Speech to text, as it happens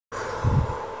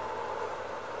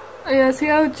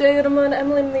안녕하세요, 제 이름은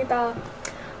Emily입니다.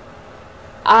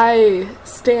 I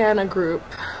stan a group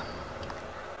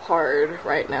hard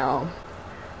right now.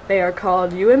 They are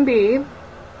called UMB.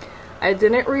 I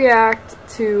didn't react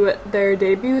to their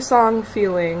debut song,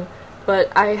 Feeling, but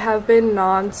I have been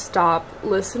non-stop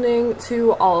listening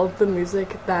to all of the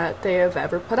music that they have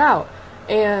ever put out.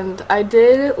 And I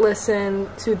did listen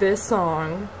to this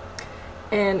song,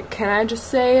 and can I just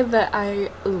say that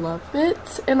I love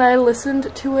it, and I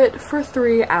listened to it for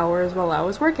 3 hours while I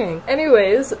was working.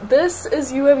 Anyways, this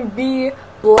is UMB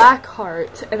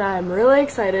Blackheart, and I'm really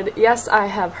excited. Yes, I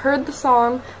have heard the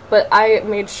song, but I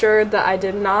made sure that I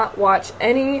did not watch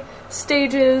any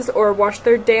stages or watch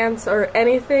their dance or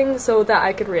anything so that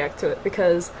I could react to it,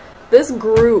 because this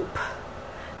group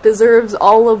deserves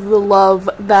all of the love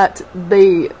that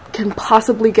they can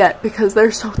possibly get because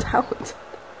they're so talented.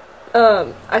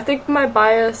 I think my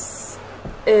bias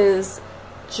is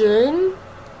Jun,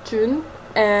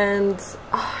 and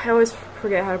I always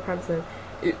forget how to pronounce his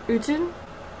name.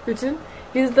 Ujin?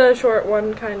 He's the short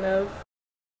one, kind of.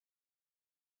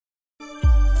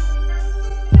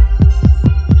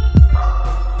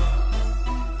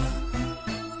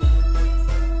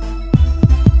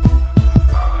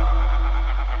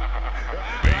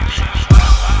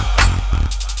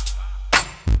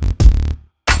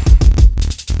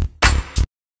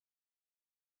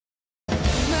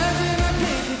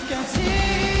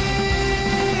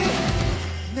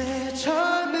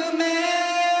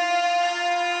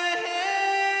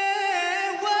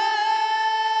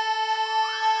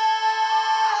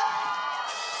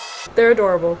 They're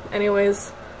adorable.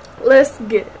 Anyways, let's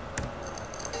get it.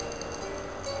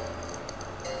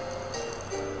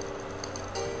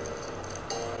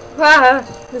 Ah,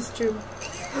 it's true.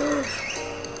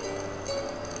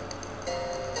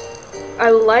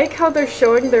 I like how they're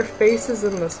showing their faces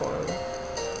in this one.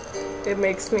 It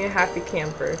makes me a happy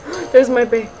camper. There's my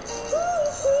baby.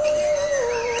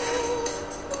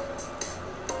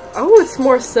 Oh, it's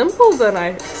more simple than I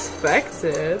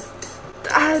expected.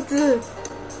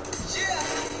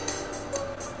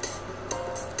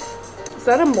 Is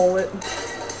that a mullet?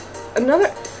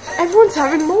 Another. Everyone's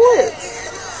having mullets.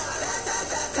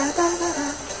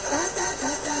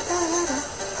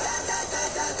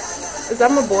 Is that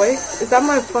my boy? Is that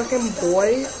my fucking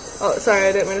boy? Oh, sorry,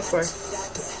 I didn't mean to swear.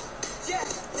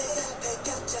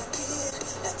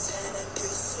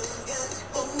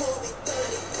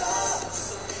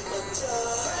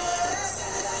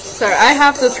 Sorry, I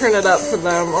have to turn it up for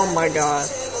them. Oh my god.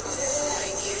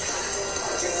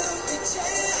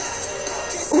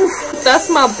 Oof, that's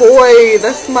my boy.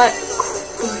 That's my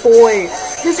boy.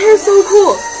 His hair's so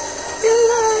cool.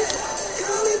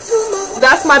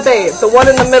 That's my babe. The one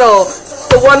in the middle.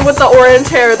 The one with the orange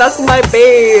hair. That's my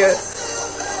babe.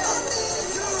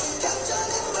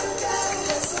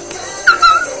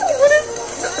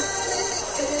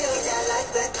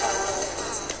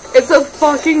 It's a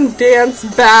fucking dance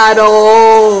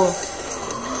battle.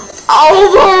 Oh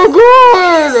my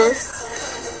god.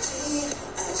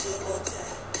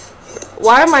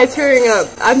 Why am I tearing up?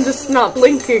 I'm just not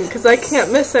blinking because I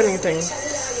can't miss anything.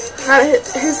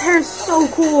 His hair is so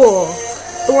cool.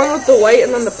 The one with the white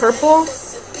and then the purple.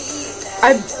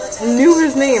 I knew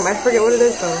his name. I forget what it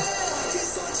is though.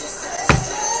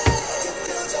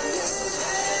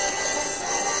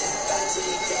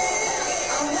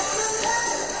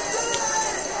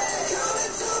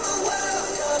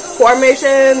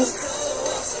 Formations.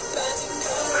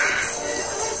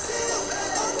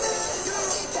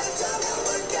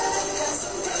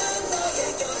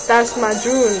 That's my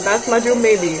June. That's my June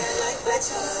baby.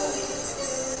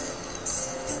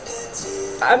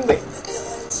 I'm wait.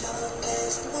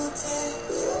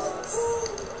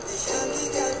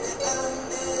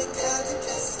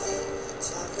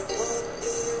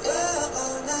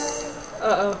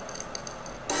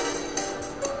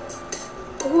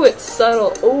 Ooh, it's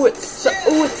subtle. Ooh, it's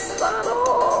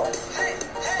subtle.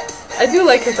 I do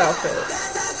like his outfit.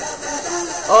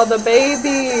 Oh, the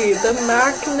baby, the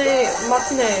maknae.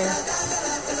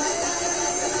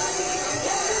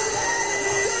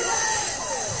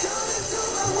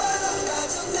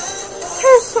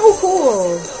 Hair's so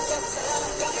cool.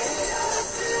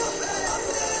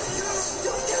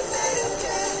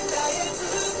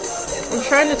 I'm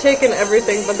trying to take in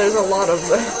everything, but there's a lot of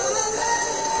them.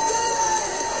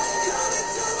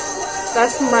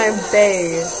 That's my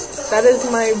bae. That is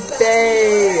my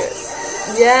bae.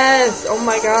 Yes! Oh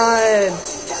my god.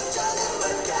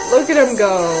 Look at him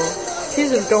go.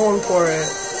 He's just going for it.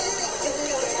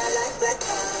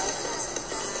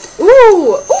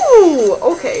 Ooh! Ooh!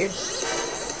 Okay.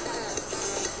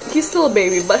 He's still a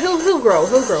baby, but he'll grow.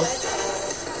 He'll grow.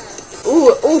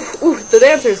 Ooh, oof, oof, the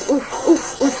dancers. Oof,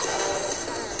 oof, oof.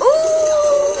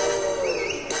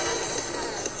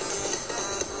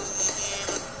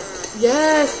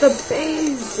 Yes, the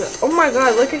bass. Oh my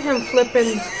god, look at him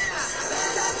flipping.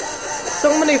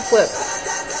 So many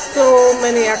flips. So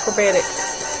many acrobatics.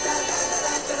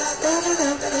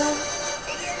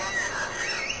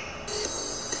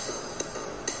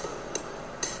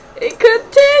 It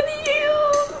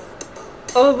continues!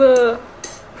 Oh, the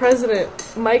president.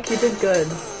 Mike, you did good.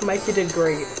 Mike, you did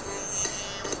great.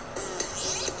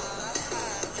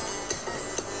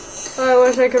 Oh, I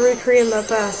wish I could read Korean that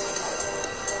fast.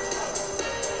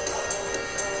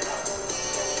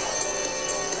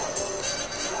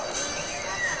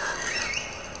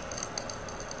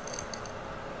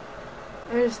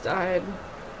 I just died.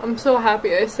 I'm so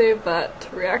happy I saved that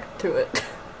to react to it.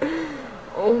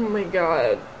 Oh my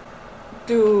god.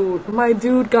 Dude, my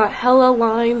dude got hella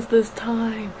lines this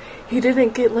time. He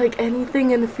didn't get like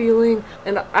anything in feeling,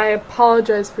 and I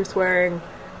apologize for swearing.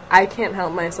 I can't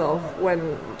help myself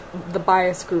when the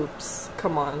bias groups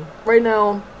come on. Right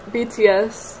now,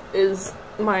 BTS is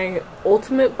my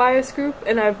ultimate bias group,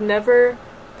 and I've never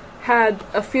had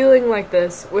a feeling like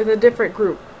this with a different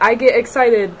group. I get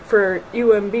excited for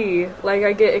UMB like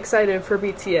I get excited for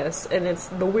BTS, and it's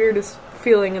the weirdest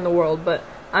feeling in the world, but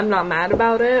I'm not mad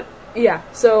about it. Yeah,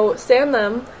 so stand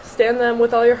them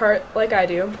with all your heart like I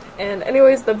do. And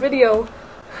anyways, the video,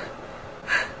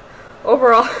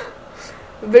 overall,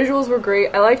 the visuals were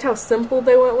great. I liked how simple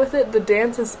they went with it. The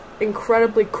dance is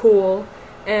incredibly cool,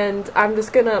 and I'm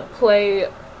just gonna play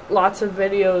lots of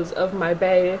videos of my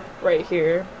bae right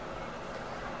here.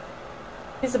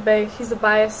 He's a bae, he's a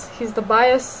bias, he's the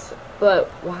bias, but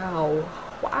wow.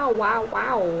 Wow, wow,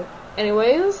 wow.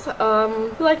 Anyways, if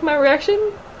you like my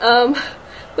reaction,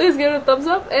 please give it a thumbs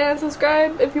up and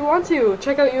subscribe if you want to.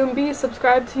 Check out UMB,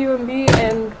 subscribe to UMB,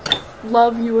 and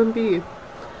love UMB.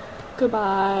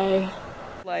 Goodbye.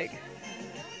 Like...